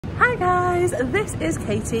Hi guys, this is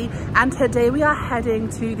Katie and today we are heading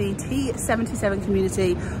to the T77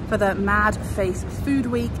 community for the Mad Face Food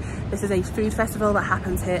Week. This is a food festival that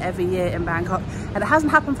happens here every year in Bangkok, and it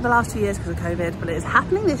hasn't happened for the last 2 years because of COVID, but it is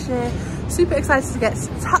happening this year. Super excited to get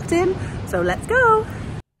tucked in, so let's go.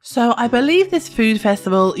 So I believe this food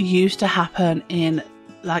festival used to happen in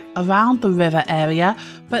like around the river area,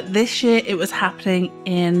 but this year it was happening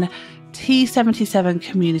in T77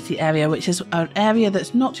 community area, which is an area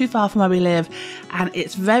that's not too far from where we live, and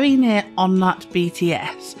it's very near Onnut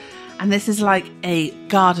BTS. And this is like a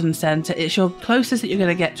garden centre. It's your closest that you're going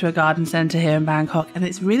to get to a garden centre here in Bangkok, and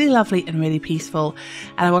it's really lovely and really peaceful.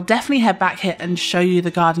 And I will definitely head back here and show you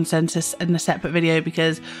the garden centre in a separate video,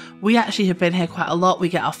 because we actually have been here quite a lot. We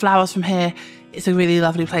get our flowers from here. It's a really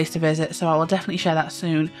lovely place to visit, so I will definitely share that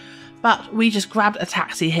soon. But we just grabbed a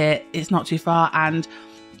taxi here. It's not too far, and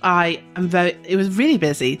it was really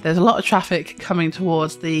busy. There's a lot of traffic coming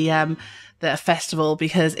towards the festival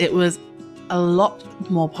because it was a lot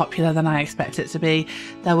more popular than I expected it to be.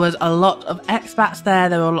 There was a lot of expats there,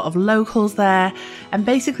 there were a lot of locals there, and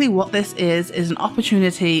basically what this is an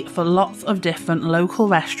opportunity for lots of different local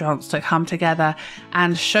restaurants to come together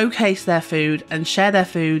and showcase their food and share their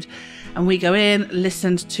food. And we go in,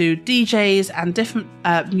 listened to DJs and different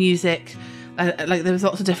music. Like there was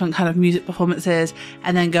lots of different kind of music performances,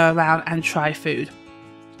 and then go around and try food.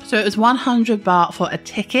 So it was 100 baht for a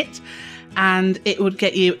ticket, and it would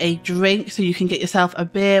get you a drink, so you can get yourself a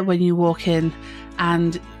beer when you walk in,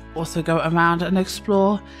 and also go around and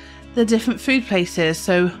explore the different food places.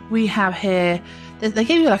 So we have here, they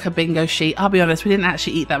gave you like a bingo sheet. I'll be honest, we didn't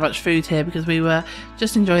actually eat that much food here because we were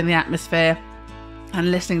just enjoying the atmosphere and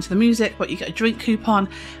listening to the music, but you get a drink coupon,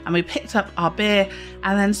 and we picked up our beer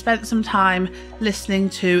and then spent some time listening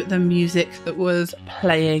to the music that was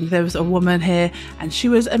playing. There was a woman here and she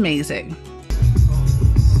was amazing.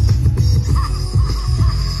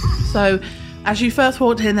 So as you first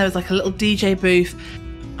walked in, there was like a little DJ booth.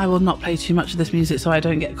 I will not play too much of this music so I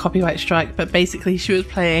don't get a copyright strike, but basically she was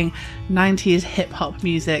playing 90s hip hop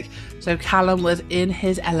music. So Callum was in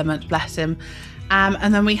his element, bless him.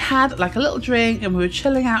 And then we had like a little drink and we were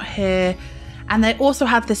chilling out here. And they also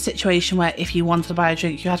had this situation where if you wanted to buy a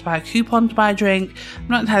drink, you had to buy a coupon to buy a drink. I'm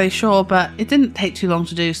not entirely sure, but it didn't take too long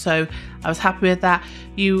to do, so I was happy with that.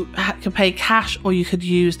 You could pay cash or you could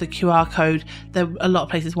use the QR code. A lot of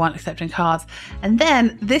places weren't accepting cards. And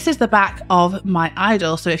then this is the back of my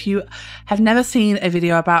idol. So if you have never seen a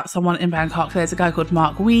video about someone in Bangkok, there's a guy called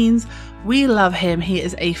Mark Wiens. We love him. He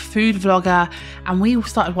is a food vlogger, and we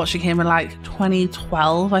started watching him in like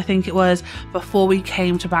 2012, I think it was, before we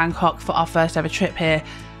came to Bangkok for our first ever trip here.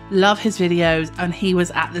 Love his videos, and he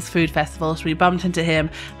was at this food festival, so we bumped into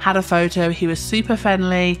him, had a photo. He was super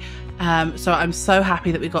friendly, so I'm so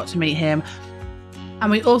happy that we got to meet him.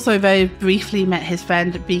 And we also very briefly met his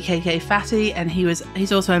friend BKK Fatty, and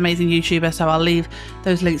he's also an amazing YouTuber, so I'll leave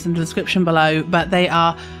those links in the description below. But they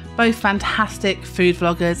are both fantastic food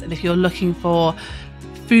vloggers, and if you're looking for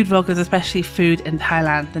food vloggers, especially food in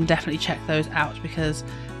Thailand, then definitely check those out because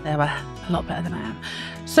they're a lot better than I am.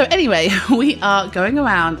 So anyway, we are going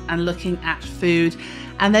around and looking at food,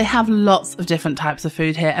 and they have lots of different types of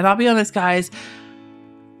food here. And I'll be honest guys,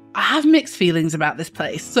 I have mixed feelings about this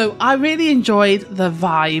place. So I really enjoyed the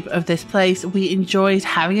vibe of this place. We enjoyed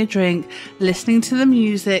having a drink, listening to the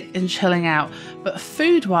music and chilling out. But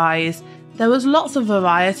food wise, there was lots of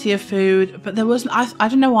variety of food, but there wasn't, I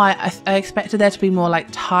don't know why, I expected there to be more like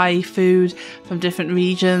Thai food from different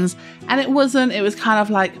regions, and it wasn't. It was kind of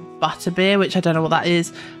like butterbeer, which I don't know what that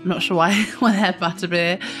is. I'm not sure why they had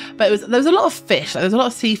butterbeer, but there was a lot of fish, there was a lot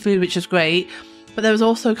of seafood, which was great, but there was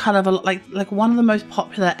also kind of like one of the most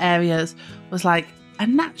popular areas was like a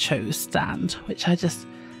nachos stand, which I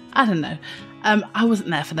don't know. I wasn't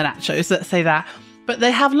there for the nachos, let's say that. But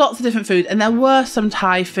they have lots of different food, and there were some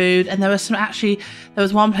Thai food, and there was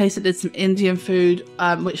one place that did some Indian food,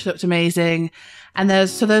 which looked amazing. And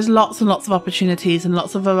there's lots and lots of opportunities and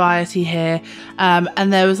lots of variety here.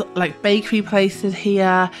 And there was like bakery places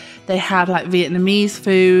here. They had like Vietnamese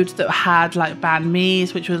food that had like banh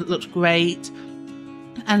mi's, which looked great.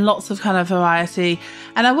 And lots of kind of variety.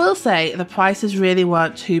 And I will say the prices really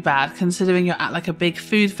weren't too bad considering you're at like a big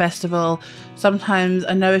food festival. Sometimes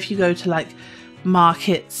I know if you go to like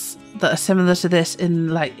markets that are similar to this in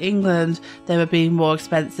like England, they were being more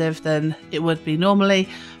expensive than it would be normally.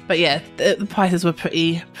 But yeah, the prices were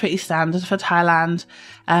pretty standard for Thailand.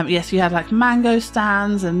 Yes, you had like mango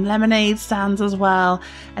stands and lemonade stands as well,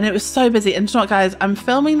 and it was so busy. And you know what, guys, I'm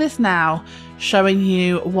filming this now, showing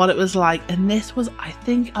you what it was like, and this was,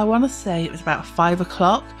 I want to say it was about 5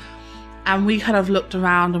 o'clock, and we kind of looked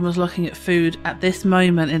around and was looking at food at this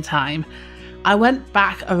moment in time. I went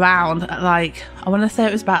back around at like, I want to say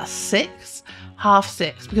it was about 6, half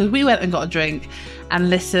 6, because we went and got a drink and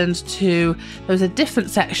listened to, there was a different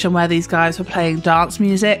section where these guys were playing dance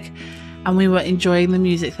music and we were enjoying the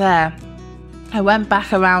music there. I went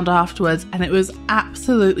back around afterwards and it was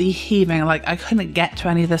absolutely heaving. Like, I couldn't get to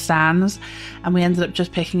any of the stands, and we ended up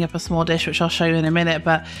just picking up a small dish, which I'll show you in a minute,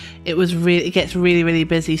 but it gets really, really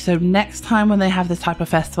busy. So next time when they have this type of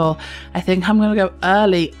festival, I think I'm going to go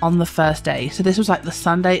early on the first day. So this was like the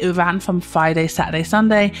Sunday. It ran from Friday, Saturday,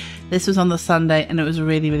 Sunday. This was on the Sunday and it was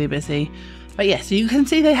really, really busy. But yeah, so you can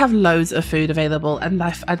see they have loads of food available, and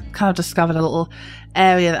I kind of discovered a little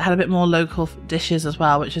area that had a bit more local dishes as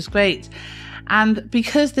well, which is great. And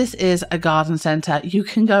because this is a garden centre, you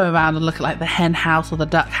can go around and look at like the hen house or the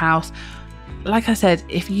duck house. Like I said,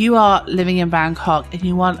 if you are living in Bangkok and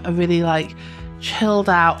you want a really like chilled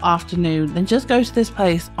out afternoon, then just go to this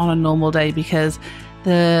place on a normal day, because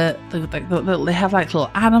they have like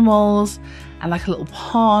little animals and like a little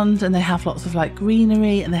pond, and they have lots of like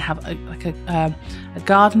greenery, and they have a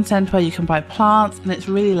garden centre where you can buy plants, and it's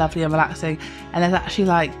really lovely and relaxing. And there's actually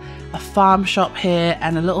like a farm shop here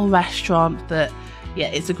and a little restaurant that, yeah,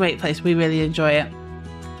 it's a great place. We really enjoy it.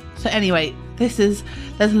 So anyway, there's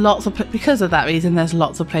lots of, because of that reason, there's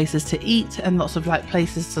lots of places to eat and lots of like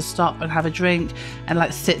places to stop and have a drink and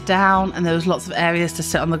like sit down, and there was lots of areas to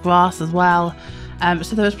sit on the grass as well.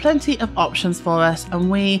 So there was plenty of options for us,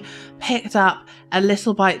 and we picked up a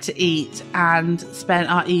little bite to eat and spent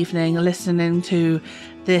our evening listening to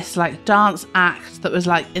this like dance act that was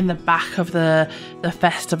like in the back of the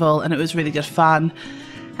festival, and it was really good fun.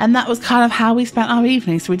 And that was kind of how we spent our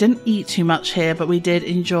evening. So we didn't eat too much here, but we did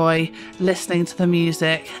enjoy listening to the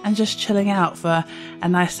music and just chilling out for a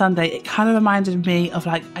nice Sunday. It kind of reminded me of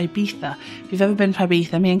like Ibiza. If you've ever been to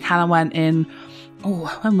Ibiza, me and Callum went in,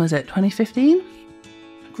 when was it, 2015?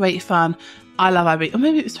 Great fun. I love Ibiza. Or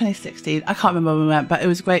maybe it was 2016. I can't remember when we went, but it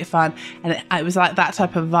was great fun. And it was like that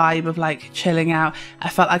type of vibe of like chilling out. I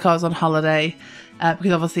felt like I was on holiday,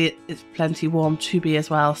 because obviously it's plenty warm to be as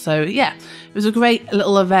well. So yeah, it was a great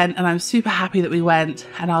little event, and I'm super happy that we went,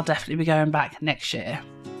 and I'll definitely be going back next year.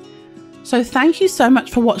 So thank you so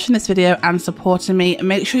much for watching this video and supporting me, and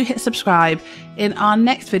make sure you hit subscribe. In our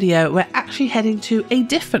next video, we're actually heading to a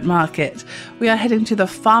different market. We are heading to the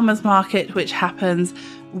farmers market, which happens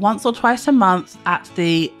once or twice a month at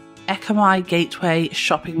the Ekamai Gateway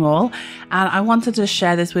shopping mall, and I wanted to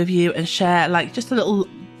share this with you and share like just a little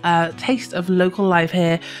taste of local life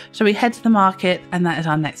here. So we head to the market, and that is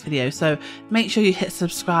our next video. So make sure you hit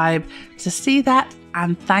subscribe to see that,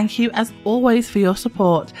 and thank you as always for your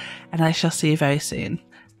support, and I shall see you very soon.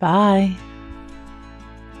 Bye.